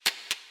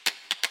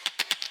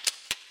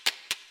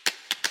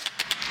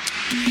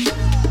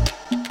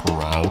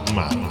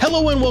Proudmouth.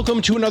 Hello and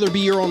welcome to another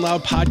Be Your Own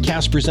Loud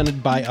podcast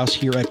presented by us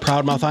here at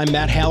Proudmouth. I'm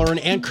Matt Halloran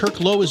and Kirk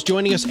Lowe is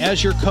joining us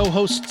as your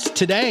co-hosts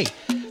today.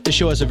 The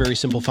show has a very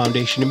simple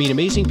foundation to meet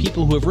amazing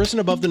people who have risen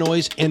above the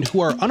noise and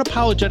who are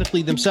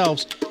unapologetically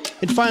themselves,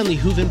 and finally,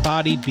 who've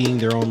embodied being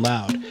their own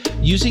loud.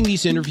 Using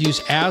these interviews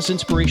as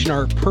inspiration,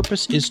 our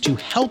purpose is to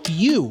help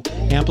you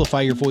amplify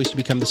your voice to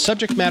become the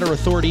subject matter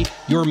authority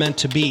you're meant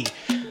to be.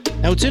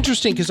 Now, it's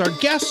interesting because our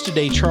guest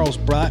today, Charles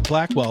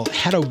Blackwell,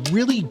 had a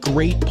really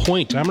great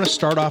point. And I'm going to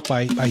start off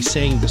by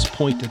saying this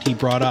point that he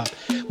brought up,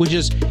 which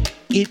is,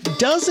 it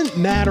doesn't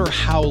matter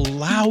how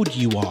loud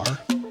you are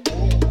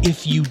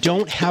if you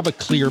don't have a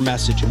clear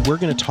message. And we're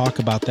going to talk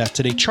about that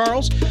today.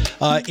 Charles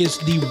is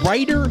the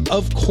writer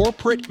of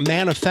corporate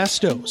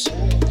manifestos.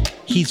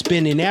 He's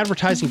been in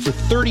advertising for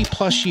 30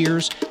 plus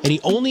years, and he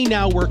only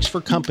now works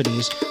for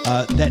companies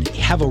that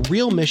have a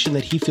real mission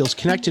that he feels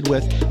connected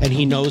with, and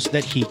he knows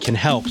that he can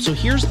help. So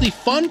here's the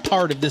fun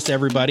part of this,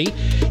 everybody,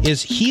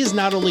 is he is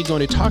not only going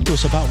to talk to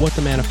us about what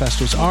the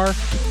manifestos are,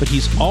 but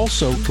he's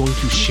also going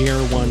to share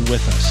one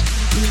with us.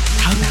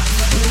 How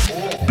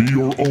about Be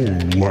Your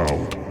Own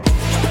Loud.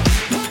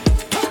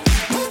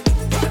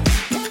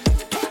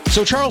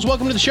 So Charles,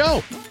 welcome to the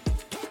show.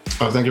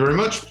 Thank you very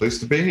much.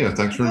 Pleased to be here.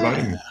 Thanks for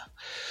inviting me.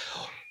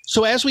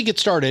 So as we get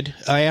started,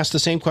 I ask the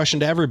same question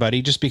to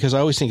everybody, just because I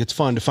always think it's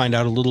fun to find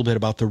out a little bit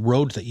about the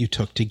road that you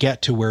took to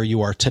get to where you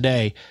are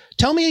today.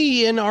 Tell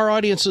me and our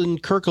audience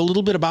and Kirk a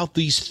little bit about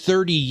these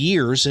 30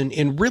 years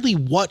and really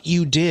what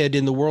you did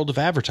in the world of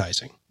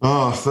advertising.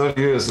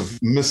 30 years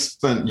of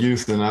misspent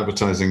youth in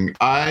advertising.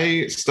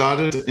 I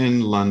started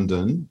in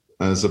London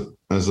as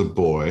a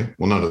boy.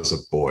 Well, not as a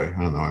boy.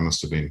 I don't know. I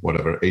must have been,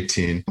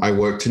 18. I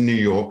worked in New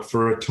York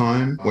for a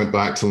time, went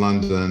back to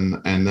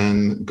London, and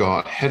then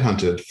got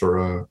headhunted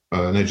for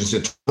an agency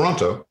in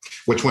Toronto,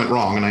 which went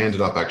wrong. And I ended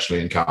up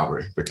actually in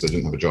Calgary because I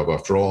didn't have a job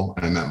after all.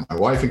 And I met my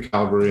wife in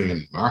Calgary,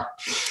 and the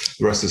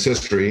rest is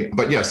history.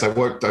 But yes, I've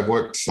worked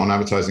on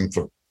advertising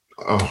for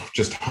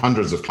just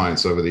hundreds of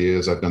clients over the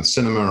years. I've done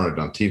cinema, I've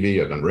done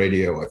TV, I've done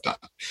radio, I've done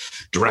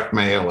direct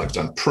mail, I've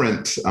done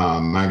print,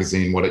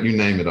 magazine, you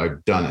name it,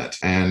 I've done it.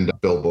 And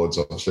billboards,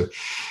 obviously.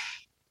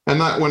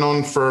 And that went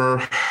on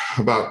for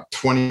about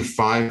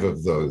 25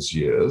 of those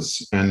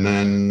years. And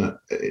then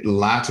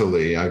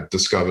latterly, I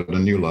discovered a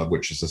new love,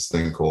 which is this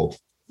thing called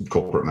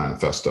corporate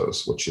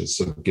manifestos, which is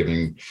sort of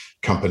giving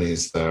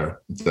companies their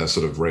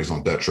sort of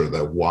raison d'etre,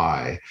 their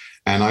why.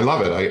 And I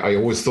love it. I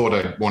always thought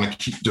I'd want to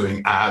keep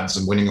doing ads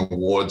and winning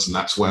awards, and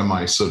that's where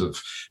my sort of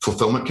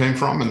fulfillment came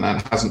from. And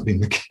that hasn't been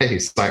the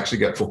case. I actually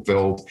get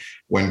fulfilled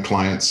when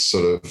clients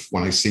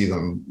when I see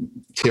them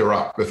tear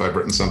up if I've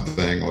written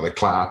something, or they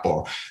clap,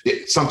 or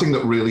something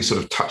that really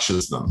sort of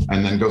touches them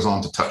and then goes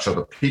on to touch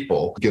other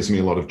people, gives me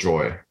a lot of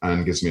joy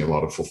and gives me a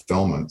lot of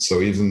fulfillment.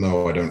 So even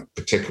though I don't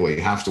particularly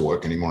have to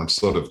work anymore, I'm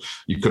sort of,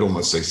 you could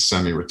almost say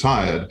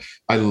semi-retired,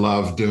 I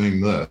love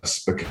doing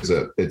this because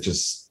it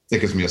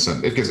gives me a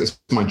sense. It's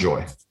my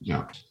joy.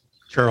 Yeah.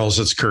 Charles,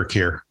 it's Kirk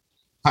here.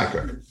 Hi,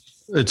 Kirk.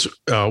 It's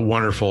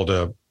wonderful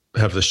to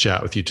have this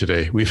chat with you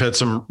today. We've had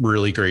some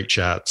really great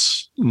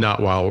chats,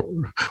 not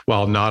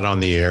while not on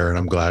the air, and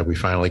I'm glad we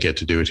finally get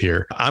to do it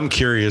here. I'm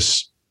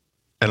curious,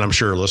 and I'm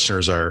sure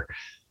listeners are,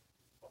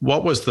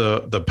 what was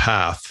the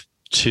path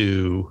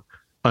to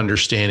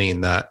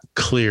understanding that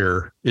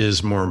clear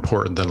is more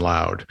important than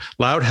loud?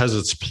 Loud has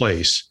its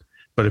place,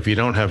 but if you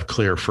don't have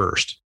clear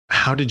first,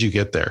 how did you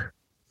get there?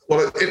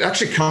 Well, it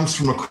actually comes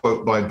from a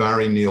quote by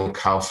Barry Neil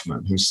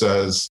Kaufman, who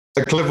says,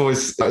 a clear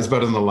voice is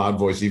better than a loud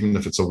voice, even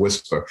if it's a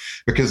whisper,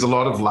 because a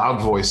lot of loud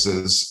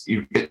voices,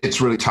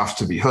 it's really tough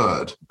to be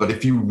heard. But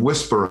if you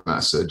whisper a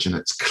message and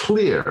it's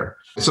clear,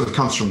 it sort of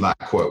comes from that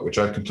quote, which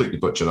I completely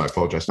butchered. I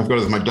apologize. I've got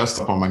it as my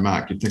desktop on my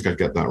Mac. You'd think I'd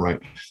get that right,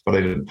 but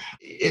I didn't.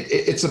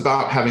 It's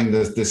about having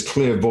this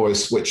clear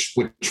voice, which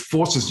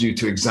forces you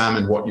to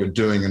examine what you're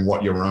doing and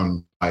what your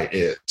own why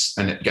is,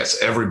 and it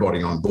gets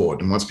everybody on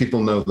board. And once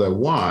people know their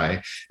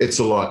why, it's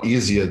a lot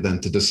easier than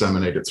to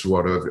disseminate it through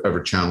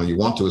whatever channel you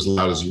want to, as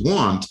loud as you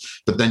want.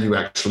 But then you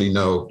actually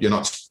know you're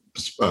not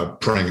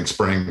praying and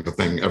spraying the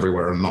thing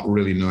everywhere and not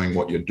really knowing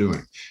what you're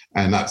doing.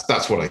 And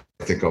that's what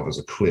I think of as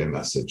a clear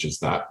message, is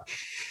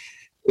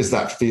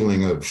that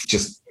feeling of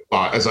just,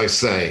 as I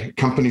say,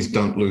 companies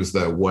don't lose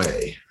their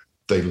way,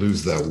 they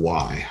lose their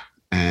why.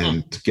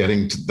 And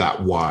getting to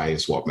that why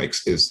is what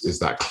makes is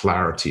that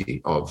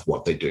clarity of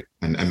what they do.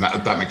 And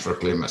that makes for a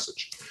clear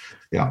message.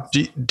 Yeah.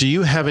 Do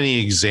you have any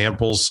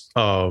examples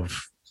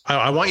of,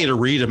 I want you to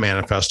read a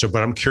manifesto,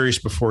 but I'm curious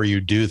before you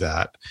do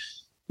that,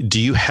 do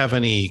you have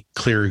any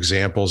clear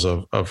examples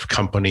of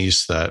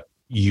companies that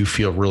you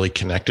feel really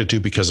connected to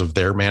because of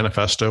their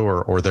manifesto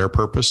or their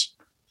purpose?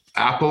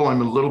 Apple,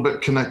 I'm a little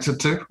bit connected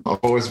to. I've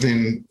always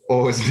been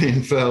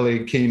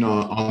fairly keen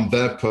on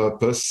their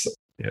purpose.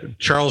 Yeah.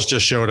 Charles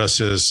just showed us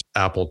his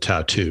Apple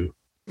tattoo.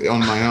 on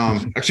my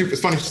arm. Actually, it's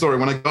a funny story.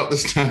 When I got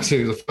this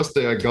tattoo, the first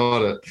day I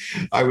got it,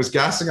 I was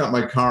gassing up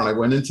my car and I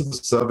went into the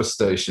service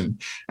station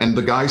and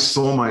the guy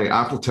saw my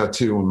Apple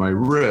tattoo on my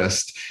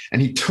wrist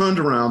and he turned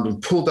around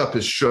and pulled up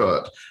his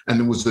shirt and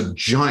there was a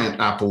giant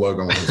Apple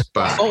logo on his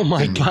back. Oh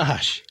my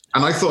gosh.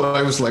 And I thought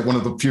I was like one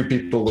of the few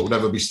people that would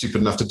ever be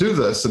stupid enough to do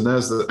this. And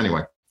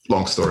anyway,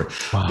 long story.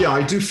 Wow. Yeah,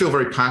 I do feel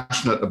very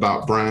passionate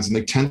about brands, and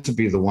they tend to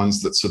be the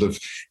ones that sort of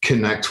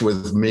connect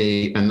with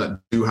me and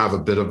that do have a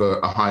bit of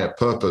a higher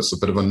purpose, a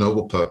bit of a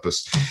noble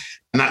purpose.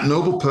 And that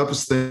noble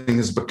purpose thing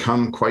has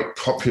become quite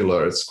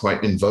popular. It's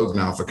quite in vogue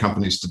now for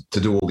companies to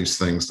do all these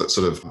things that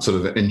sort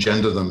of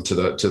engender them to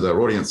their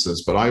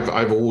audiences. But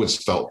I've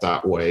always felt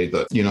that way,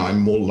 that, you know, I'm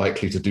more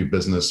likely to do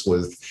business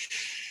with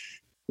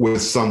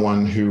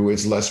someone who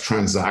is less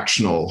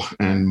transactional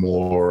and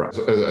more,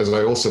 as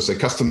I also say,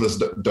 customers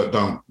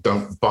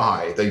don't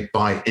buy, they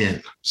buy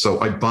in. So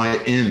I buy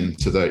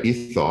into their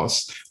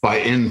ethos, buy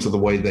into the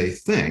way they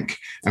think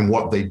and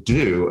what they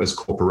do as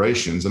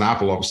corporations. And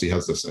Apple obviously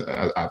has this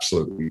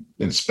absolutely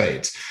in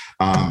spades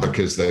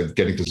because they're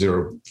getting to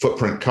zero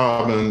footprint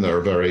carbon.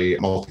 They're very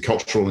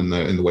multicultural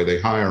in the way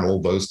they hire and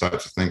all those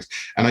types of things.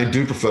 And I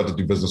do prefer to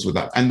do business with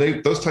that. And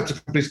those types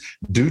of companies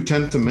do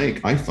tend to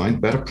make, I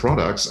find, better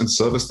products and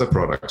service their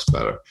products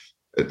better.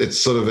 It's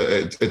sort of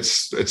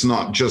it's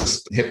not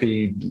just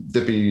hippy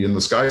dippy in the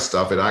sky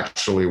stuff. It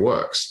actually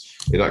works.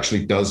 It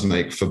actually does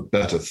make for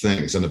better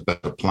things and a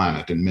better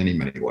planet in many,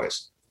 many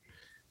ways.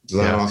 Does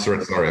that answer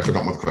it? Sorry, I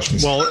forgot my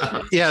questions.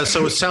 Well, yeah.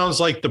 So it sounds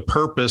like the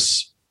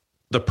purpose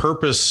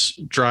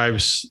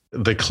drives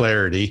the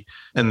clarity,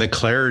 and the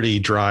clarity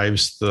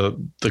drives the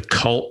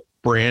cult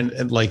brand,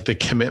 and like the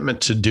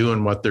commitment to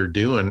doing what they're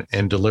doing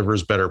and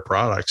delivers better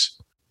products.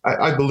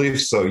 I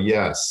believe so,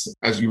 yes.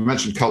 As you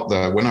mentioned Cult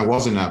there, when I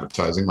was in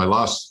advertising, my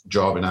last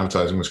job in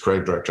advertising was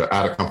creative director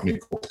at a company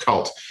called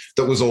Cult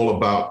that was all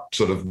about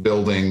sort of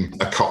building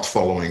a cult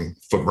following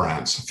for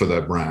brands, for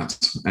their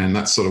brands. And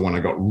that's sort of when I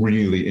got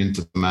really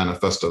into the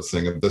manifesto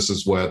thing of this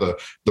is where the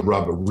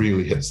rubber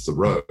really hits the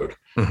road.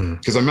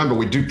 Because I remember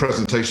we do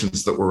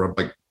presentations that were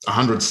like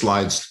 100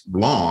 slides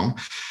long,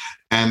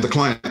 and the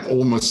client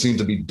almost seemed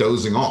to be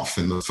dozing off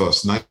in the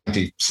first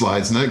 90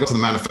 slides. And then it got to the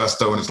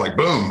manifesto and it's like,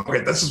 boom,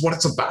 okay, this is what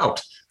it's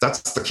about.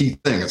 That's the key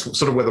thing. It's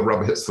sort of where the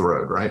rubber hits the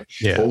road, right?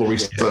 Yeah. All the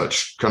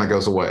research kind of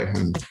goes away.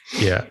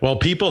 Yeah. Well,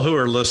 people who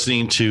are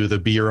listening to the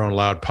Be Your Own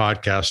Loud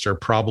podcast are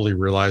probably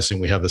realizing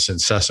we have this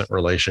incessant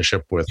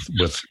relationship with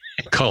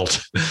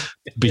Cult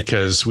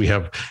because we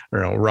have,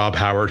 Rob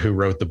Howard, who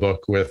wrote the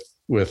book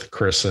with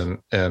Chris and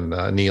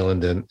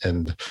Neeland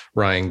and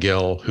Ryan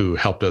Gill, who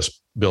helped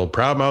us build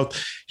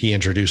Proudmouth. He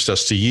introduced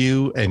us to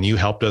you, and you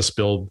helped us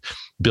build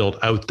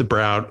out the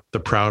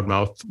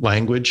Proudmouth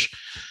language.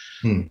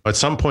 At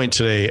some point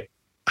today,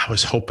 I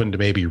was hoping to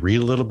maybe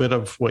read a little bit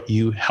of what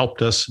you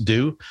helped us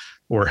do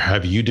or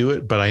have you do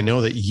it. But I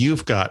know that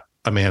you've got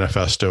a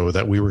manifesto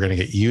that we were going to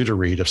get you to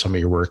read of some of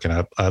your work.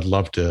 And I'd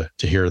love to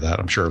hear that.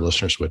 I'm sure our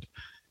listeners would,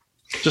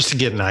 just to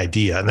get an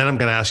idea. And then I'm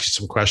going to ask you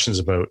some questions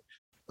about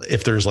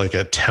if there's like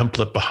a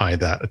template behind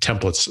that. A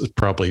template's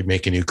probably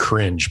making you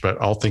cringe, but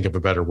I'll think of a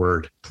better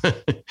word.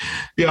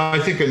 Yeah, I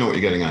think I know what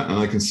you're getting at. And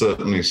I can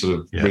certainly sort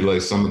of relay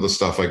some of the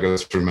stuff I go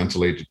through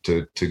mentally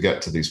to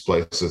get to these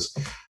places.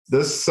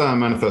 This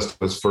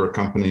manifesto is for a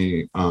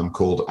company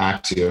called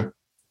Axia,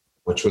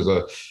 which was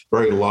a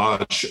very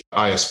large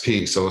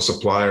ISP, so a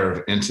supplier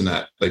of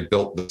internet. They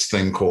built this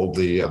thing called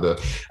the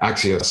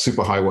Axia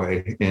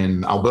Superhighway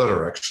in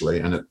Alberta,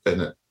 actually, and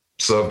it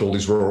served all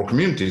these rural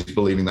communities,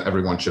 believing that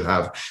everyone should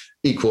have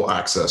equal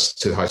access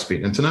to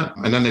high-speed internet.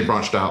 And then they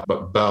branched out,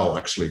 but Bell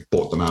actually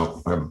bought them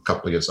out a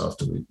couple of years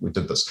after we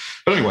did this.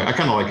 But anyway, I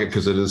kind of like it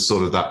because it is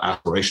sort of that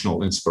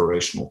aspirational,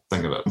 inspirational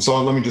thing of it. So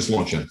let me just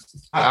launch in.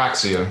 At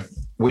Axia,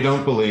 we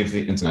don't believe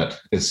the internet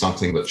is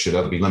something that should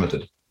ever be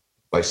limited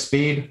by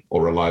speed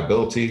or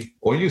reliability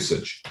or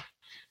usage.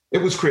 It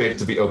was created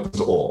to be open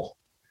to all.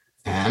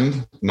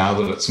 And now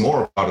that it's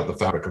more a part of the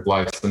fabric of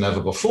life than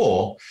ever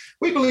before,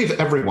 we believe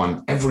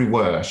everyone,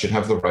 everywhere, should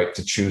have the right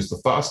to choose the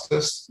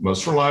fastest,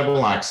 most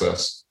reliable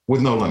access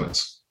with no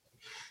limits.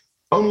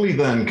 Only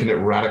then can it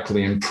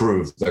radically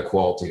improve their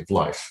quality of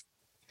life.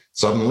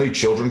 Suddenly,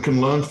 children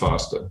can learn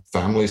faster,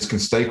 families can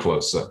stay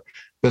closer,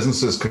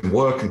 businesses can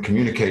work and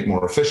communicate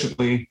more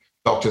efficiently,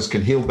 doctors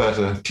can heal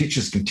better,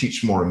 teachers can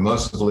teach more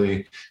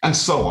immersively, and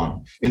so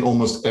on in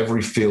almost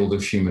every field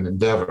of human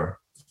endeavor.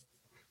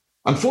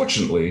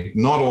 Unfortunately,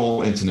 not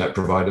all internet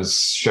providers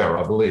share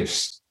our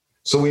beliefs.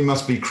 So we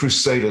must be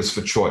crusaders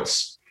for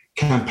choice,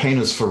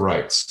 campaigners for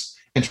rights,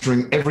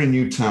 entering every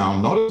new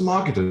town, not as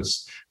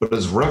marketers, but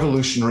as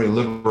revolutionary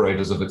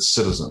liberators of its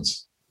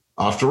citizens.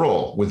 After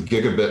all, with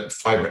gigabit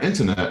fiber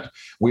internet,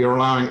 we are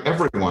allowing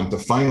everyone to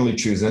finally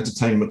choose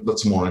entertainment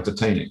that's more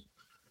entertaining,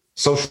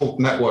 social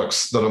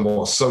networks that are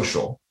more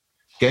social,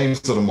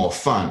 games that are more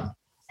fun,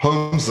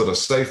 homes that are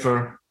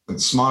safer and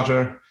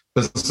smarter,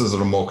 businesses that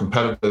are more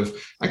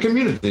competitive, and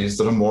communities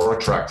that are more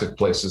attractive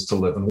places to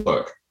live and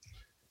work.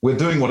 We're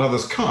doing what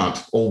others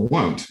can't or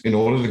won't in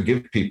order to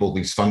give people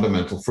these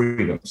fundamental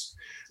freedoms.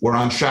 We're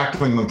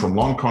unshackling them from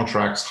long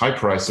contracts, high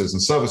prices,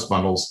 and service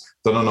bundles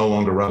that are no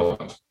longer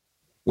relevant.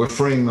 We're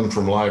freeing them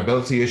from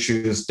liability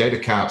issues, data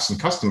caps, and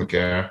customer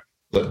care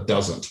that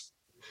doesn't.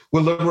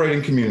 We're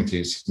liberating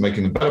communities,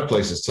 making them better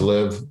places to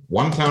live,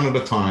 one town at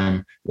a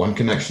time, one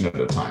connection at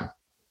a time.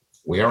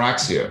 We are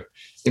Axia,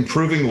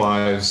 improving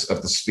lives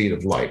at the speed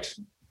of light.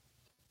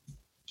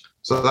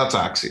 So that's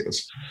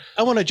Axios.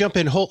 I want to jump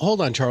in.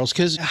 Hold on, Charles,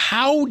 because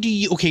how do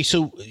you, okay,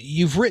 so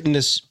you've written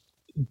this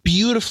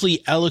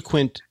beautifully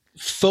eloquent,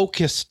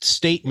 focused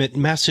statement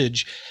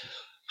message.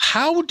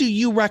 How do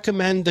you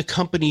recommend the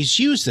companies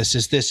use this?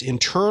 Is this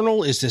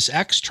internal? Is this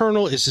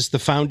external? Is this the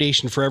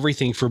foundation for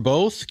everything for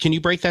both? Can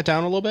you break that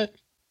down a little bit?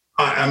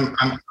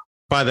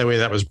 By the way,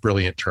 that was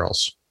brilliant,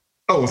 Charles.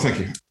 Oh, well, thank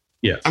you.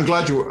 Yeah. I'm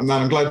glad you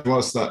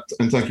asked that.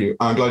 And thank you.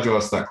 I'm glad you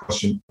asked that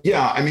question.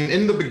 Yeah. I mean,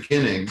 in the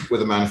beginning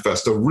with a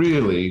manifesto,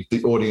 really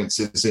the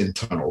audience is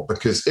internal,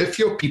 because if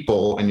your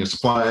people and your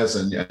suppliers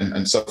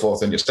and so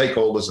forth and your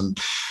stakeholders and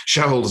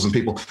shareholders and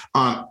people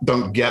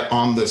don't get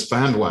on this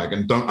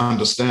bandwagon, don't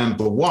understand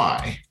the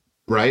why,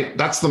 right?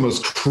 That's the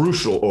most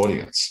crucial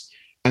audience.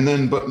 And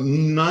then, but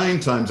 9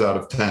 times out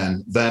of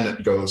 10, then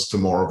it goes to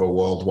more of a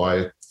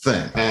worldwide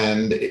thing.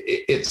 And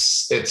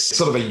it's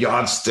sort of a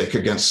yardstick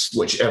against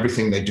which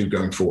everything they do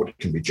going forward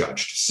can be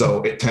judged.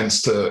 So it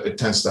tends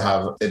to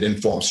have, it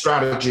informs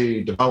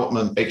strategy,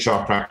 development,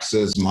 HR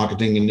practices,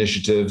 marketing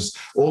initiatives,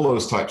 all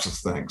those types of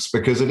things,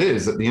 because it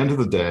is, at the end of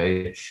the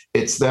day,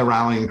 it's their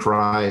rallying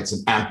cry, it's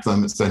an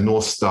anthem, it's their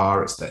North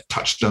Star, it's their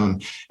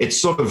touchstone. It's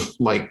sort of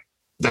like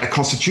their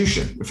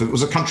constitution. If it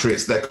was a country,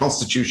 it's their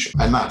constitution.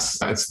 And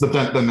it's the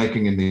dent they're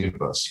making in the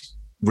universe,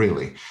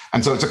 really.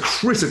 And so it's a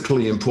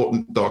critically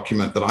important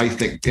document that I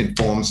think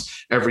informs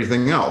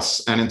everything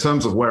else. And in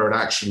terms of where it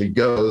actually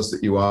goes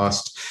that you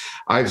asked,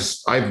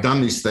 I've done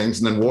these things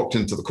and then walked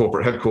into the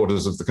corporate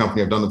headquarters of the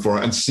company I've done them for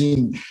and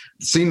seen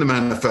the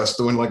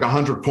manifesto in like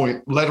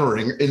 100-point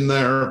lettering in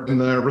their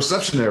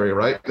reception area,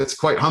 right? It's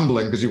quite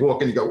humbling because you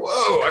walk in and you go,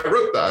 whoa, I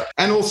wrote that.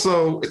 And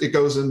also it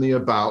goes in the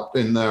about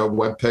in their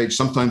webpage.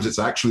 Sometimes it's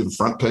actually the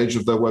front page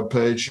of their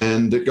webpage,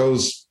 and it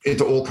goes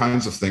into all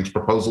kinds of things,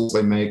 proposals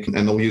they make,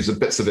 and they'll use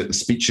bits of it in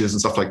speeches and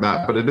stuff like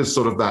that. But it is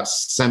sort of that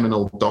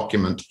seminal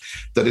document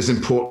that is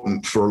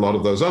important for a lot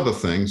of those other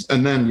things.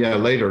 And then,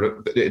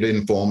 later it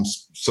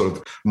informs sort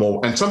of more,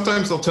 and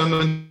sometimes they'll turn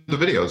them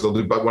into videos. They'll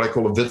do what I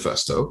call a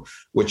vidfesto,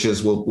 which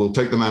is we'll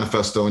take the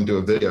manifesto and do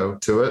a video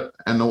to it,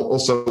 and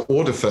also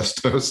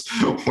audifestos,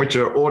 which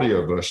are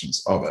audio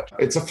versions of it.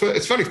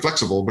 It's very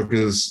flexible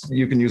because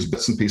you can use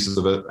bits and pieces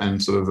of it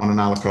and sort of on an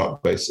a la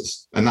carte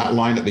basis. And that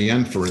line at the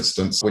end, for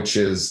instance, which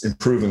is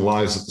improving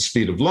lives at the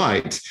speed of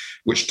light,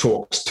 which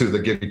talks to the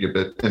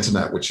gigabit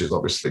internet, which is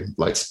obviously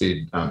light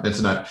speed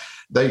internet.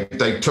 They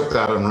took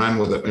that and ran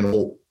with it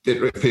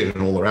it appeared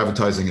in all their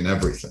advertising and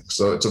everything.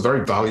 So it's a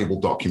very valuable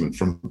document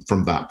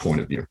from that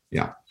point of view.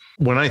 Yeah.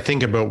 When I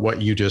think about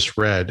what you just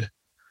read,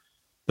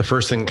 the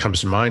first thing that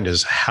comes to mind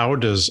is, how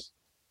does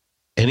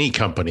any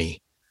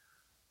company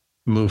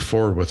move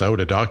forward without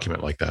a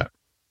document like that?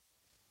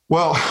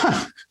 Well,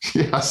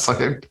 yes,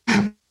 I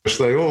wish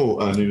they all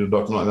need a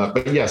document like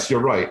that. But yes,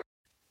 you're right.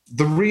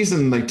 The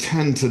reason they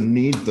tend to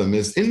need them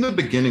is in the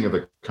beginning of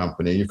a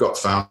company, you've got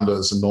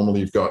founders, and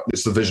normally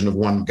it's the vision of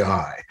one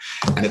guy,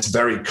 and it's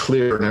very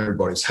clear in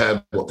everybody's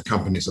head what the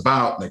company's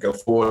about, and they go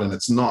forward, and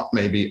it's not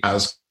maybe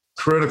as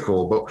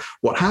critical. But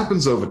what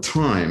happens over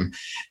time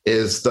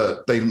is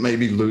that they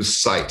maybe lose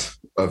sight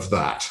of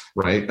that,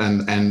 right?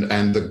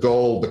 And the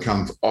goal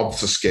becomes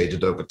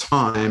obfuscated over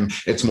time.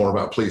 It's more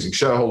about pleasing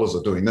shareholders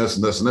or doing this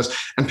and this and this.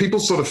 And people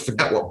sort of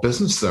forget what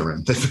business they're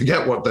in. They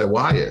forget what their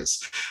why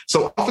is.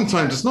 So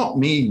oftentimes it's not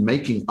me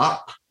making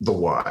up the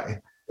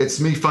why. It's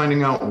me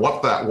finding out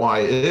what that why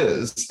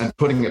is and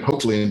putting it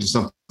hopefully into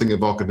something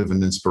evocative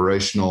and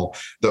inspirational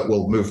that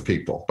will move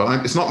people.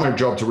 But it's not my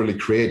job to really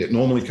create it.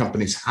 Normally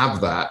companies have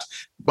that.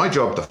 My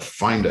job to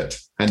find it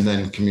and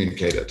then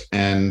communicate it.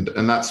 And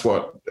that's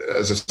what,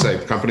 as I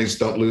say, companies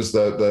don't lose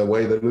the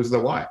way, they lose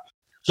their why.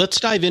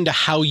 Let's dive into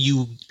how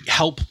you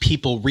help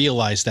people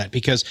realize that,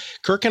 because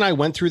Kirk and I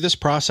went through this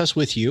process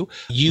with you.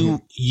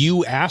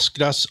 You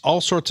asked us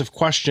all sorts of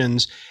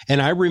questions.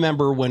 And I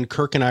remember when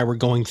Kirk and I were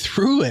going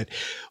through it,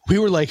 we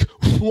were like,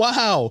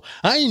 wow,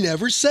 I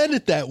never said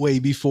it that way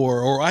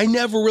before, or I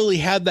never really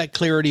had that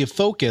clarity of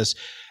focus.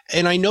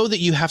 And I know that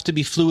you have to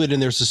be fluid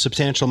and there's a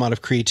substantial amount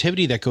of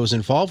creativity that goes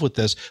involved with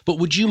this, but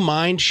would you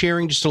mind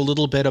sharing just a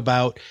little bit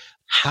about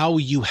how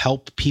you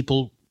help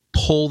people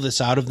pull this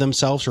out of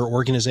themselves or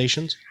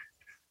organizations?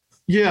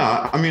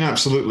 Yeah, I mean,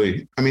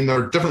 absolutely. I mean, there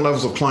are different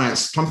levels of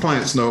clients. Some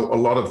clients know a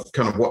lot of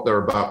kind of what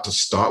they're about to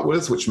start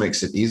with, which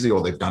makes it easy,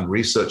 or they've done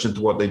research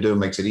into what they do,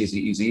 makes it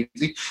easy.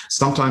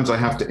 Sometimes I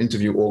have to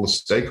interview all the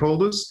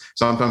stakeholders.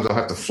 Sometimes I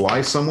have to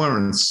fly somewhere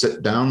and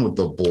sit down with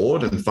the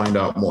board and find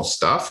out more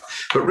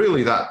stuff. But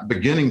really that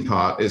beginning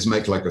part is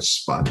make like a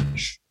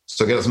sponge.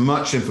 So get as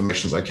much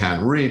information as I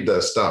can, read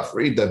their stuff,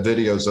 read their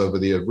videos over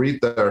the year, read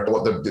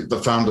what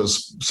the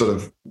founders' sort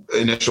of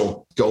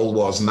initial goal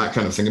was and that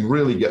kind of thing, and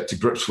really get to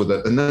grips with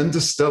it and then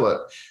distill it.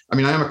 I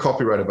mean, I am a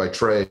copywriter by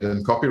trade,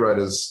 and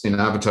copywriters in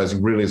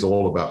advertising really is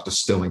all about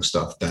distilling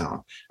stuff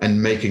down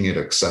and making it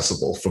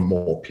accessible for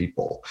more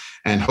people,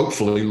 and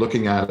hopefully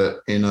looking at it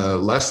in a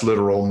less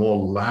literal, more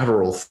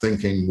lateral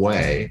thinking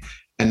way,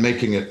 and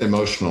making it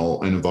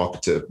emotional and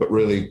evocative. But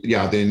really,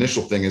 yeah, the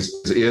initial thing is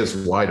ears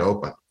wide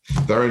open,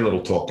 very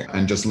little talking,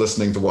 and just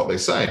listening to what they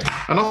say.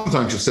 And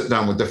oftentimes you'll sit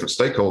down with different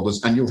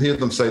stakeholders and you'll hear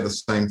them say the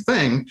same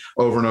thing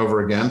over and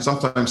over again.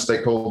 Sometimes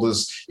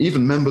stakeholders,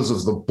 even members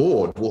of the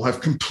board, will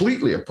have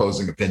completely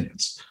opposing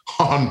opinions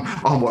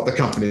on what the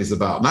company is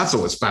about. And that's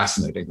always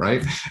fascinating,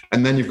 right?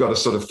 And then you've got to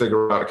sort of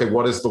figure out, okay,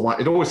 what is the one?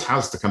 It always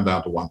has to come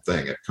down to one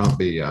thing. It can't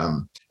be, I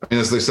mean,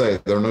 as they say,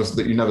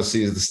 you never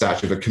see the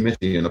statue of a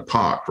committee in a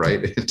park,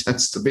 right? It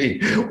tends to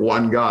be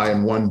one guy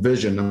and one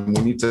vision. And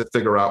we need to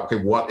figure out,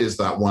 okay, what is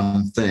that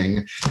one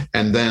thing?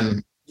 And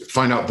then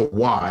find out the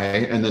why,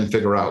 and then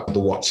figure out the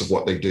what's of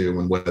what they do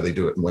and where they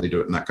do it and when they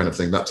do it and that kind of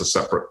thing. That's a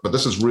separate, but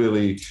this is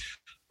really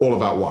all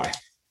about why.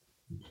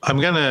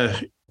 I'm going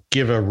to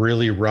give a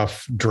really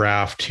rough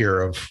draft here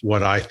of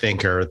what I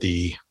think are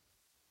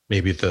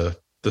maybe the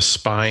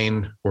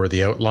spine or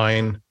the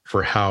outline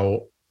for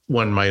how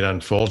one might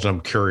unfold. And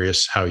I'm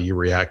curious how you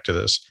react to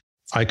this.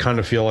 I kind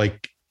of feel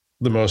like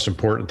the most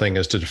important thing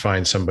is to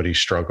define somebody's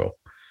struggle,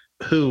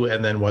 who,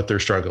 and then what their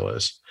struggle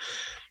is.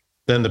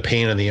 Then the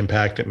pain and the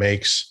impact it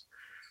makes.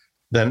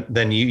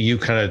 Then you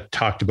kind of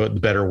talked about the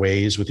better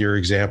ways with your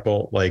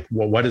example, like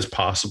what is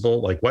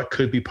possible, like what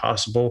could be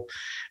possible.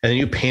 And then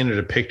you painted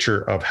a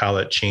picture of how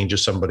that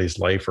changes somebody's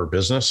life or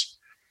business,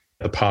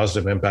 the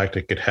positive impact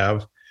it could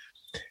have.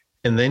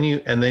 And then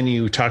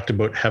you talked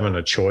about having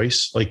a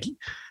choice.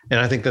 And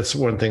I think that's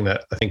one thing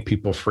that I think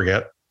people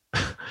forget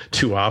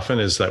too often,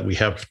 is that we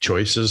have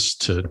choices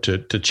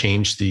to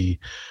change the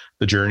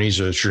journeys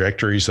or the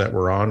trajectories that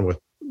we're on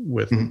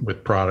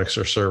with products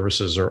or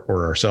services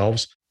or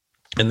ourselves.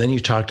 And then you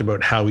talked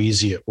about how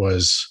easy it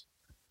was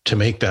to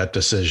make that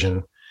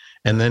decision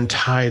and then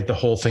tied the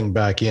whole thing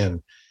back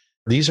in.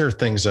 These are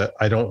things that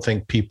I don't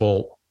think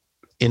people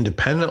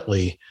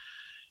independently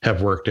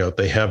have worked out.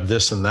 They have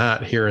this and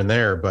that here and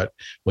there, but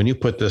when you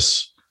put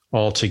this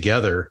all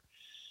together,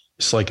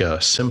 it's like a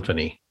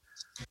symphony.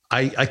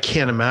 I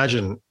can't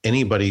imagine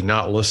anybody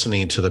not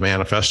listening to the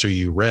manifesto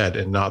you read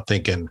and not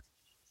thinking,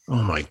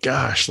 oh my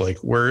gosh, like,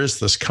 where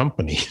is this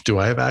company? Do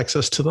I have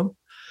access to them?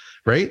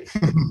 Right?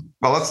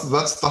 Well,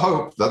 that's the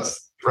hope.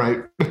 That's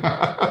right.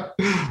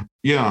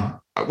 Yeah.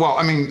 Well,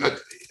 I mean,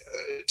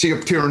 to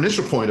your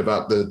initial point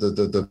about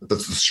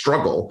the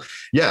struggle,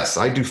 yes,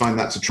 I do find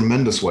that's a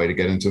tremendous way to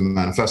get into a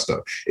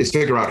manifesto, is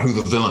figure out who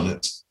the villain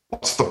is.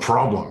 What's the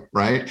problem,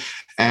 right?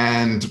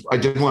 And I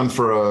did one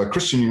for a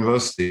Christian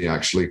university,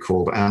 actually,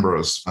 called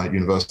Ambrose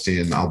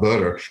University in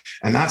Alberta.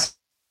 And that's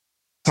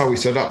how we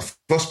set up. The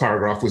first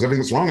paragraph was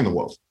everything that's wrong in the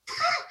world.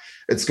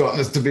 It's gotten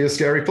us to be a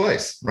scary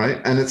place,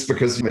 right? And it's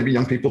because maybe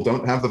young people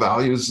don't have the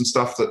values and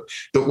stuff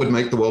that would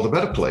make the world a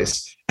better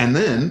place. And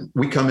then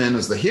we come in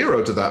as the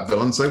hero to that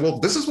villain and say, well,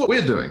 this is what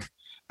we're doing.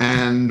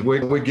 And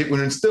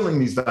we're instilling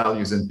these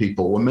values in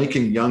people. We're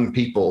making young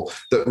people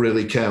that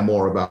really care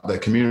more about their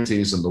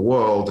communities and the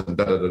world and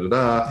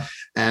da-da-da-da-da.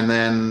 And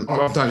then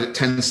oftentimes it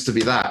tends to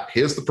be that.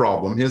 Here's the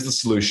problem. Here's the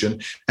solution.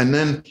 And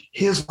then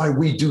here's why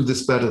we do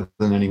this better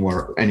than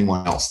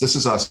anyone else. This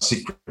is our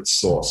secret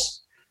sauce.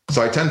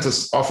 So I tend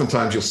to,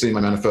 oftentimes you'll see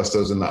my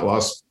manifestos in that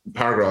last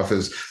paragraph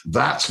is,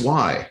 that's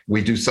why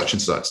we do such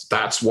and such.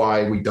 That's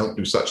why we don't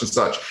do such and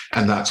such.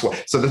 And that's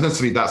why. So there tends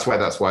to be that's why.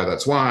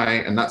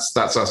 And that's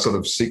our sort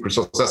of secret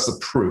sauce. That's the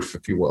proof,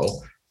 if you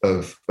will,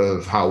 of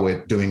how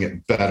we're doing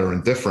it better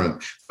and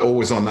different,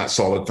 always on that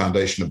solid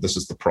foundation of this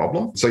is the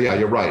problem. So yeah,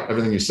 you're right.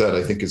 Everything you said,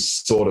 I think, is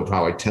sort of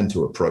how I tend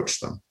to approach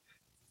them.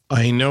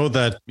 I know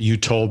that you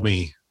told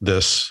me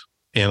this,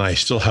 and I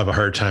still have a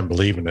hard time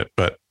believing it,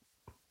 but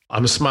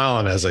I'm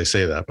smiling as I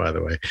say that, by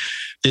the way.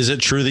 Is it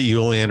true that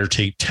you only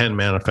undertake 10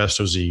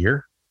 manifestos a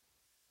year?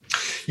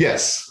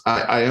 Yes,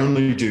 I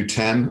only do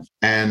 10,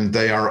 and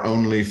they are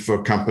only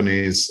for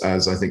companies,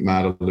 as I think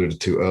Matt alluded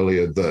to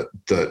earlier,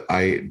 that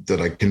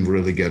I can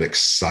really get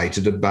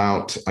excited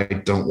about. I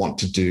don't want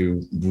to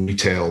do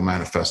retail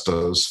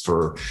manifestos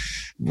for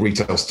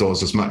retail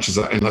stores as much as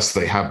unless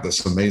they have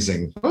this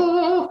amazing.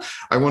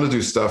 I want to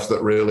do stuff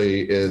that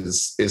really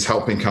is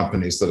helping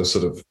companies that are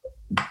sort of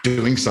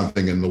doing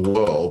something in the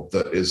world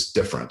that is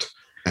different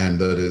and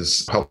that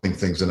is helping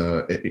things in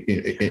a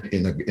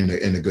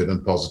good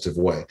and positive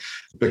way.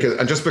 Because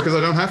I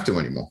don't have to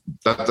anymore.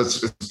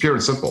 That's pure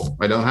and simple.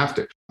 I don't have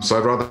to. So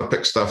I'd rather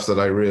pick stuff that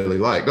I really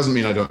like. Doesn't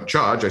mean I don't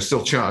charge. I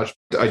still charge.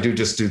 I do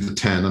just do the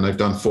 10, and I've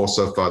done 4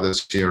 so far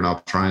this year, and I'll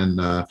try and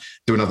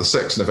do another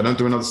 6. And if I don't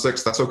do another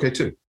 6, that's okay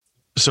too.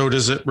 So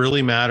does it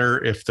really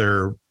matter if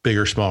they're big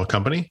or small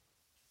company?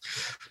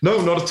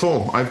 No, not at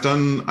all. I've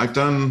done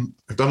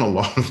a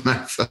lot of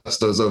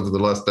manifestos over the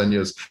last 10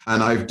 years,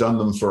 and I've done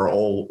them for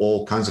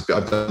all kinds of.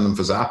 I've done them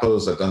for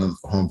Zappos. I've done them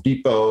for Home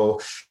Depot.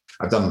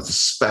 I've done them for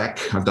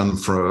Spec. I've done them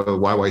for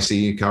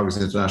YYC,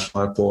 Calgary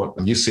International Airport,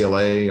 and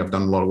UCLA. I've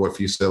done a lot of work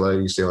for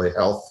UCLA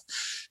Health,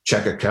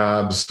 Checker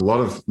Cabs, a lot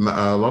of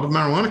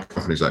marijuana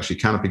companies, actually,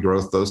 Canopy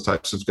Growth, those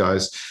types of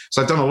guys.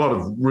 So I've done a lot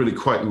of really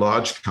quite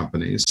large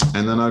companies.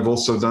 And then I've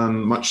also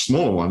done much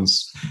smaller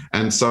ones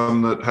and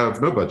some that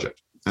have no budget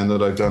and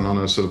that I've done on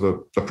a sort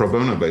of a pro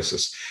bono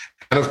basis.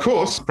 And of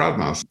course,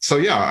 Proudmouth. So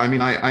yeah, I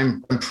mean,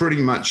 I'm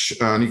pretty much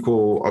an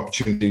equal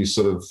opportunity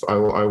sort of,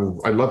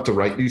 I love to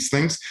write these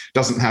things.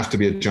 Doesn't have to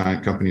be a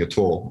giant company at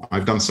all.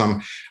 I've done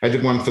some, I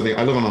did one for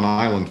I live on an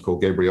island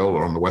called Gabriola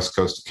on the west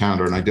coast of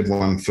Canada, and I did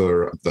one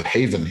for the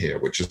Haven here,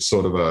 which is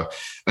sort of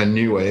a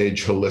new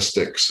age,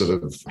 holistic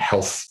sort of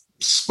health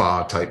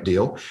spa type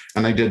deal.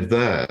 And I did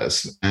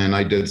theirs, and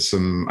I did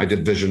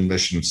vision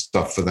mission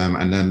stuff for them,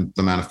 and then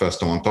the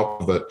manifesto on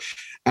top of it.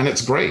 And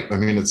it's great. I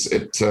mean, it's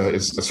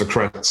for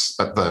credits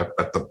at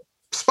the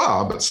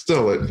spa, but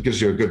still it gives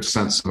you a good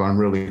sense of I'm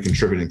really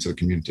contributing to the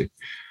community.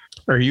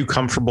 Are you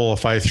comfortable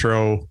if I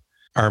throw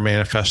our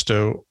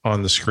manifesto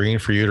on the screen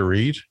for you to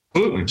read?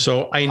 Absolutely.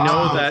 So I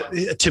know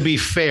that to be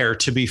fair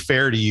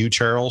to you,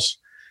 Charles,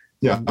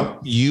 yeah,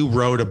 you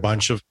wrote a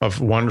bunch of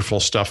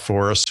wonderful stuff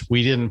for us.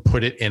 We didn't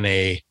put it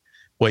in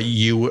what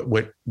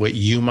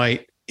you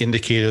might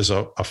indicate as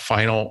a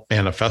final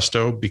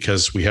manifesto,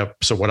 because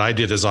so what I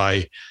did is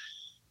I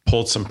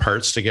pulled some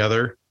parts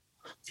together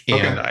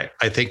and okay.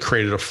 I think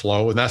created a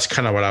flow. And that's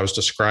kind of what I was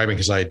describing,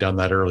 because I had done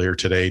that earlier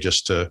today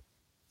just to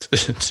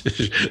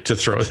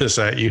throw this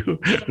at you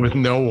with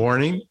no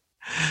warning.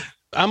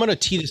 I'm going to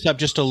tee this up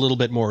just a little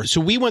bit more. So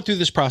we went through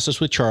this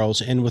process with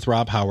Charles and with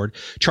Rob Howard.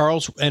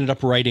 Charles ended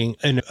up writing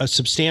a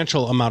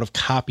substantial amount of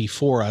copy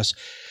for us.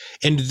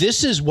 And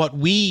this is what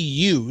we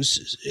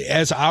use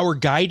as our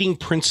guiding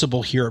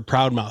principle here at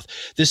Proudmouth.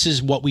 This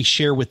is what we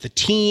share with the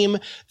team.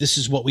 This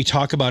is what we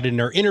talk about in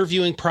our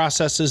interviewing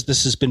processes.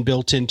 This has been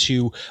built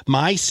into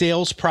my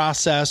sales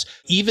process.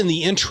 Even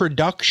the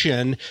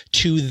introduction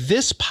to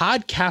this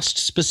podcast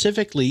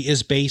specifically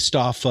is based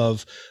off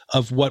of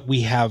what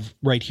we have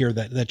right here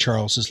that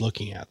Charles is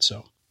looking at.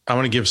 So I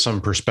want to give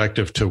some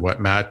perspective to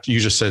what Matt, you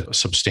just said,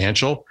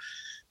 substantial.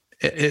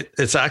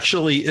 It's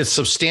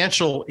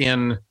substantial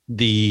in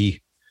the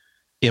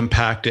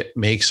impact it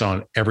makes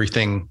on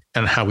everything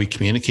and how we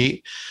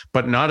communicate,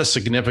 but not a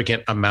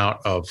significant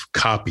amount of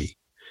copy.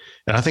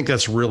 And I think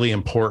that's really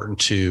important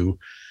to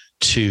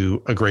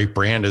a great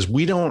brand, is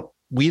we don't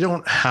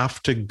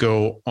have to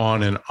go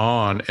on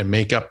and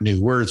make up new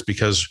words,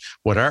 because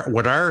what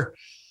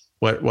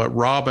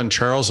Rob and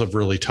Charles have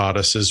really taught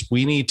us is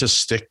we need to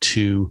stick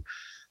to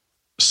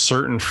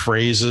certain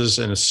phrases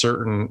and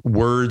certain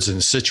words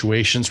and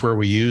situations where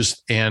we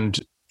use,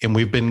 and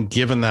we've been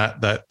given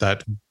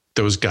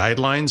those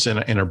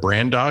guidelines in a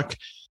brand doc.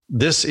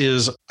 This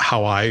is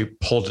how I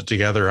pulled it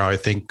together. I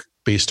think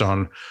based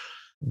on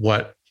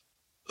what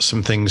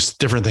different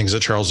things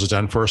that Charles has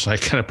done for us, and I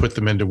kind of put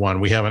them into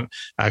one. We haven't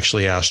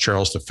actually asked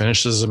Charles to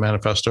finish this as a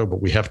manifesto,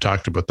 but we have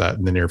talked about that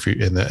in the near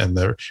future, in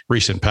the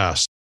recent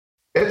past.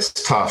 It's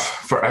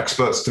tough for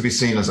experts to be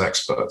seen as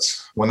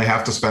experts when they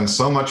have to spend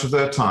so much of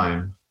their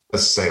time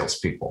as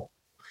salespeople.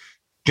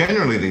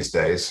 Generally these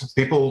days,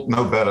 people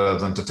know better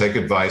than to take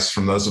advice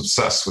from those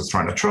obsessed with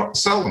trying to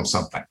sell them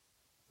something.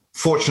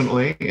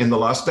 Fortunately, in the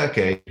last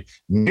decade,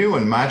 new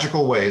and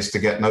magical ways to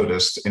get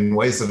noticed in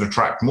ways that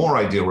attract more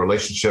ideal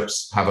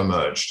relationships have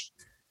emerged.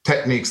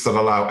 Techniques that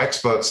allow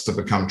experts to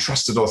become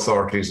trusted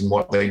authorities in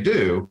what they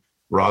do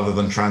rather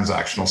than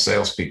transactional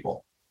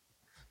salespeople.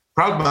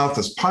 Proudmouth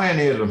has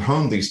pioneered and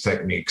honed these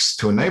techniques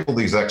to enable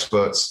these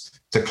experts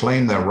to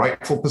claim their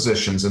rightful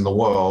positions in the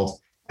world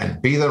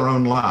and be their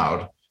own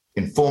loud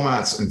in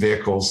formats and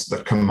vehicles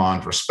that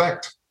command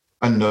respect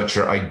and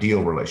nurture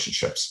ideal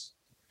relationships.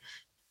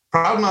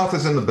 Proudmouth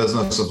is in the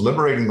business of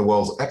liberating the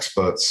world's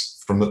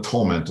experts from the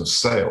torment of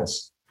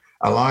sales,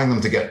 allowing them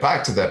to get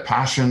back to their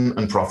passion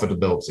and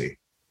profitability.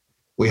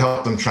 We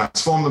help them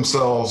transform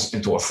themselves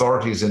into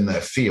authorities in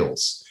their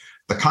fields,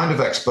 the kind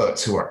of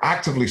experts who are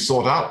actively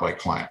sought out by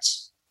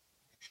clients.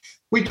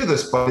 We do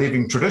this by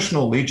leaving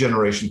traditional lead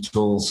generation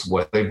tools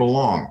where they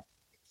belong,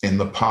 in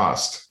the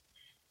past.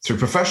 Through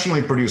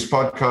professionally produced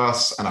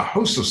podcasts and a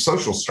host of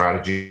social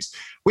strategies,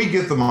 we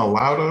give them a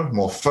louder,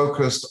 more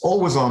focused,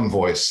 always-on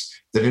voice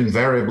that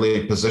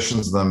invariably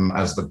positions them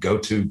as the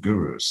go-to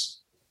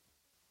gurus.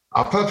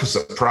 Our purpose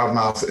at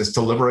Proudmouth is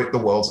to liberate the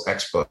world's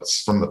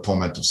experts from the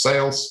torment of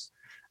sales,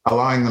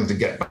 allowing them to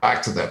get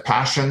back to their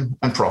passion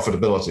and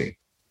profitability.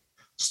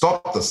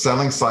 Stop the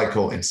selling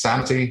cycle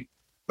insanity,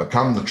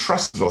 become the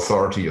trusted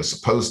authority you're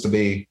supposed to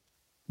be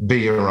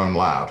your own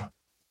loud.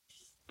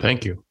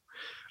 Thank you.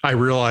 I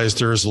realize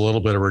there's a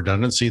little bit of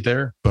redundancy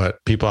there,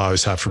 but people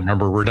always have to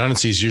remember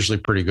redundancy is usually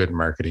pretty good in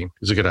marketing.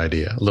 It's a good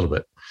idea, a little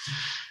bit.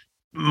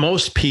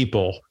 Most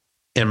people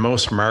and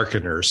most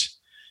marketers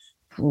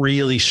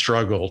really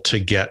struggle to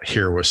get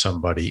here with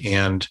somebody.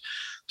 And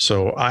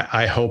so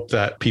I hope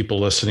that people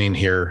listening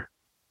here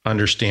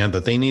understand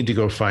that they need to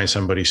go find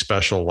somebody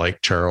special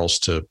like Charles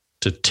to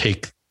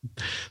take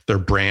their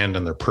brand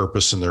and their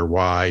purpose and their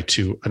why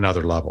to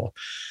another level.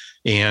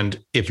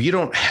 And if you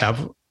don't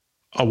have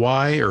a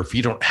why, or if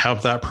you don't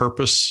have that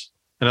purpose,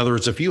 in other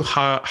words, if you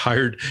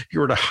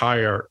were to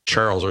hire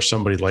Charles or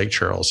somebody like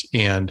Charles,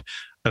 and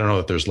I don't know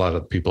that there's a lot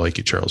of people like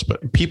you, Charles,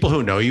 but people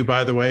who know you,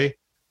 by the way,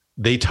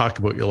 they talk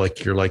about you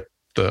like you're like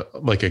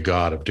a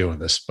god of doing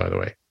this, by the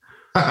way.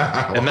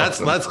 And that's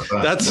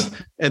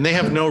and they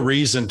have no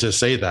reason to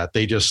say that.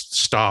 They just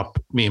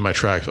stop me in my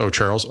tracks. Oh,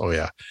 Charles. Oh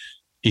yeah.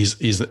 He's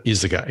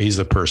the guy. He's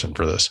the person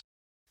for this.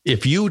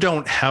 If you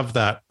don't have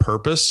that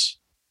purpose,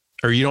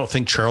 or you don't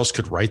think Charles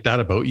could write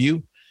that about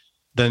you,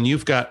 then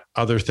you've got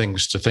other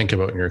things to think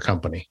about in your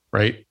company,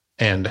 right?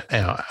 And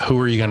who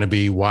are you going to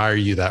be? Why are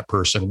you that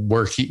person?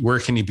 Where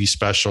can you be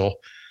special?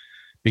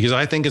 Because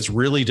I think it's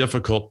really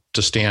difficult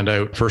to stand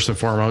out first and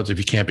foremost if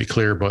you can't be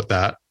clear about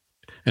that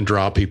and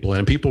draw people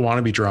in. People want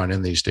to be drawn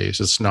in these days.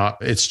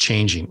 It's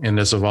changing, and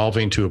it's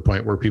evolving to a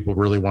point where people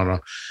really want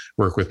to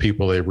work with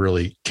people they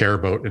really care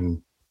about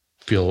and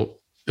feel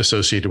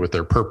associated with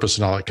their purpose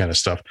and all that kind of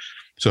stuff.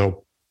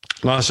 So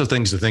lots of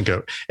things to think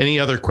of. Any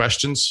other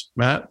questions,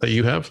 Matt, that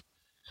you have?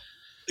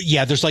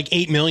 Yeah, there's like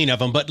 8 million of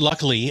them, but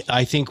luckily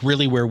I think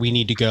really where we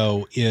need to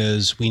go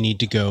is we need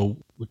to go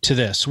to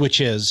this, which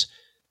is,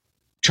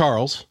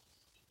 Charles,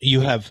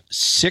 you have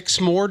 6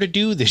 more to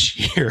do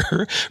this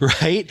year,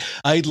 right?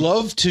 I'd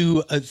love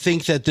to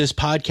think that this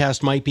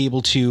podcast might be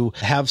able to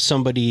have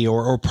somebody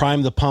or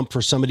prime the pump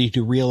for somebody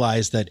to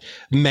realize that,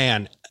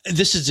 man,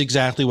 this is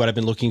exactly what I've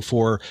been looking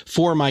for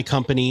my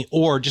company.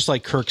 Or just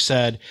like Kirk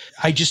said,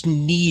 I just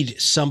need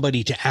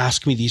somebody to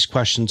ask me these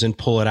questions and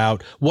pull it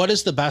out. What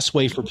is the best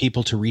way for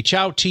people to reach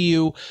out to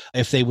you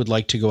if they would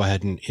like to go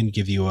ahead and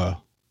give you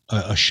a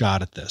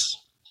shot at this?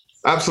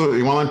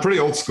 Absolutely. Well, I'm pretty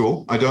old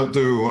school. I don't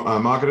do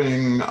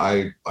marketing.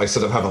 I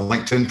sort of have a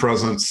LinkedIn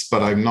presence,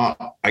 but I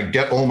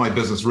get all my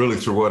business really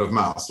through word of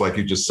mouth. Like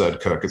you just said,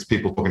 Kirk, it's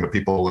people talking to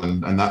people,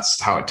 and that's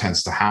how it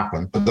tends to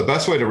happen. But the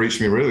best way to reach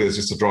me really is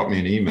just to drop me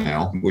an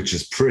email, which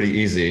is pretty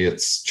easy.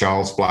 It's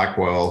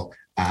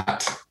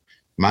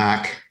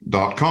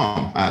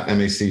charlesblackwell@mac.com,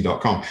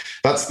 mac.com.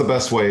 That's the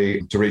best way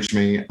to reach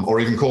me,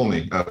 or even call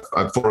me at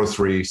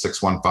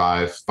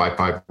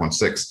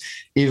 403-615-5516.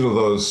 Either of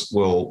those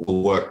will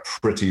work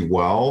pretty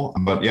well.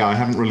 But yeah, I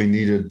haven't really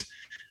needed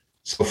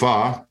so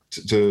far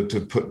to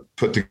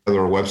put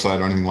together a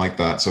website or anything like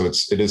that. So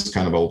it is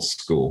kind of old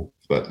school,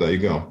 but there you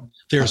go.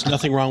 There's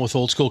nothing wrong with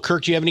old school.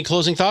 Kirk, do you have any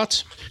closing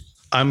thoughts?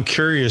 I'm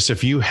curious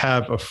if you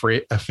have a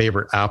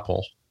favorite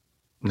Apple.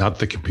 Not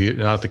the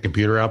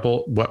computer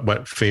Apple.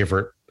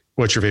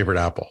 What's your favorite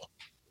Apple?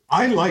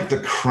 I like the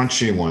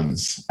crunchy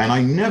ones, and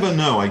I never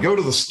know. I go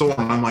to the store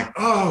and I'm like,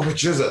 oh,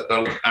 which is it?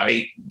 There are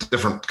 8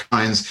 different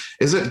kinds.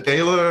 Is it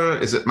Gala?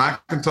 Is it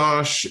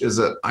Macintosh?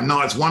 I know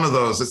it's one of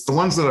those. It's the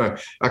ones that are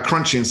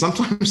crunchy, and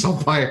sometimes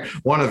I'll buy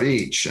one of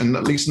each and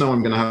at least know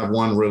I'm going to have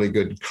one really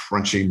good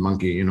crunchy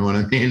monkey. You know what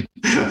I mean?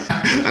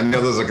 And the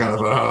others are kind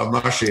of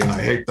mushy, and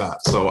I hate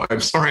that. So I'm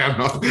sorry, I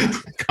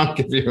can't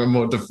give you a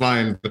more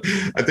defined.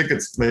 I think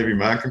it's maybe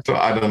Macintosh.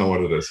 I don't know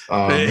what it is.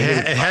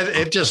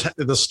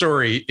 The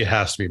story, it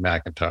has to be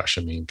Macintosh.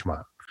 I mean, come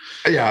on.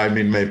 Yeah, I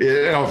mean, maybe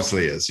it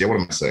obviously is. Yeah, what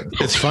am I saying?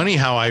 It's funny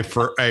how you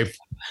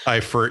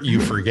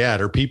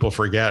forget, or people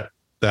forget,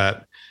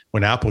 that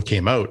when Apple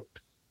came out,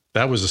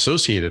 that was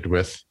associated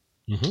with,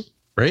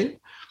 right?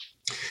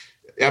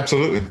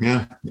 Absolutely,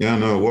 yeah,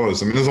 no, it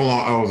was. I mean, there's a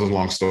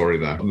long story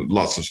there.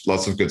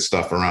 Lots of good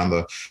stuff around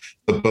the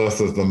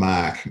birth of the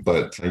Mac.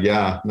 But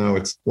yeah, no,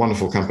 it's a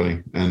wonderful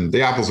company, and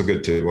the Apples are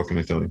good too. What can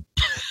I tell you?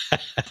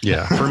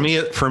 Yeah, for me,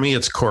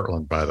 it's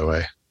Cortland, by the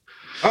way.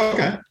 Oh,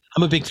 okay.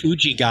 I'm a big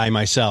Fuji guy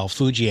myself.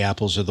 Fuji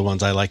apples are the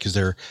ones I like because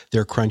they're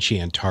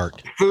crunchy and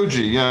tart.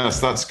 Fuji,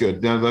 yes, that's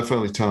good. Yeah, they're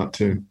fairly tart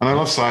too. And I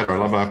love cider. I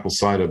love apple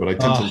cider, but I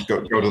tend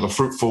to go to the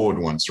fruit forward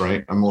ones,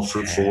 right? I'm more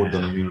fruit forward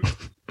than I'm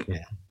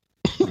Yeah.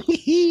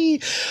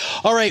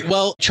 All right.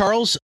 Well,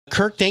 Charles,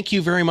 Kirk, thank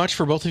you very much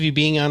for both of you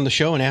being on the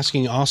show and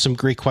asking awesome,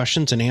 great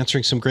questions and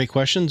answering some great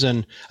questions.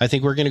 And I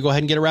think we're going to go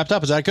ahead and get it wrapped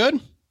up. Is that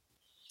good?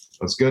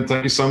 That's good.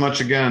 Thank you so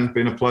much again.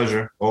 Been a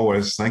pleasure.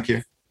 Always. Thank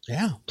you.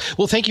 Yeah.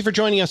 Well, thank you for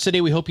joining us today.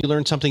 We hope you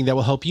learned something that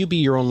will help you be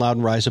your own loud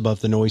and rise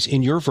above the noise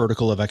in your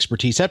vertical of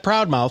expertise. At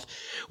Proudmouth,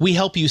 we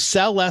help you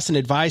sell less and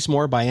advise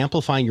more by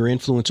amplifying your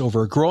influence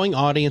over a growing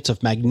audience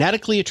of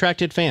magnetically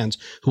attracted fans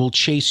who will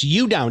chase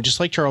you down, just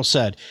like Charles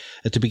said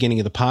at the beginning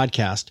of the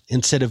podcast,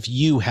 instead of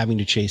you having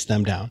to chase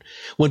them down.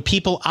 When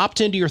people opt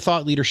into your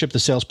thought leadership, the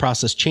sales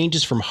process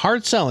changes from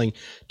hard selling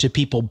to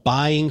people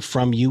buying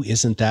from you.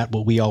 Isn't that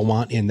what we all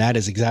want? And that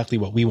is exactly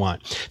what we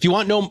want. If you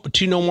want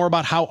to know more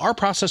about how our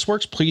process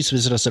works, please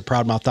visit us at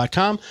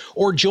proudmouth.com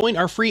or join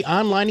our free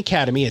online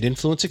academy at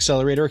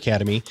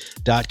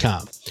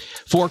influenceacceleratoracademy.com.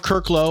 For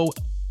Kirk Lowe,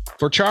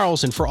 for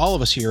Charles, and for all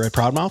of us here at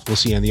Proudmouth, we'll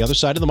see you on the other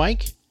side of the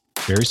mic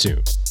very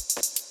soon.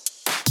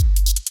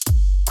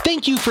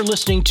 Thank you for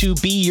listening to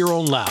Be Your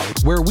Own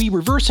Loud, where we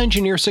reverse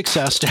engineer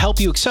success to help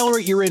you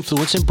accelerate your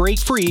influence and break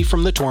free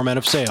from the torment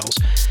of sales.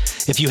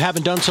 If you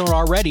haven't done so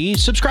already,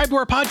 subscribe to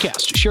our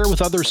podcast, share it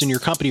with others in your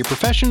company or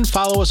profession,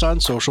 follow us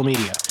on social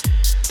media.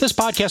 This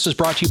podcast is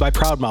brought to you by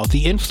Proudmouth,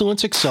 the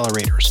Influence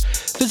Accelerators.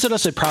 Visit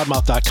us at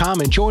proudmouth.com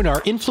and join our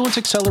Influence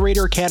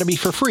Accelerator Academy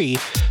for free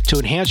to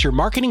enhance your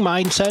marketing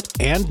mindset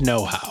and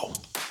know-how.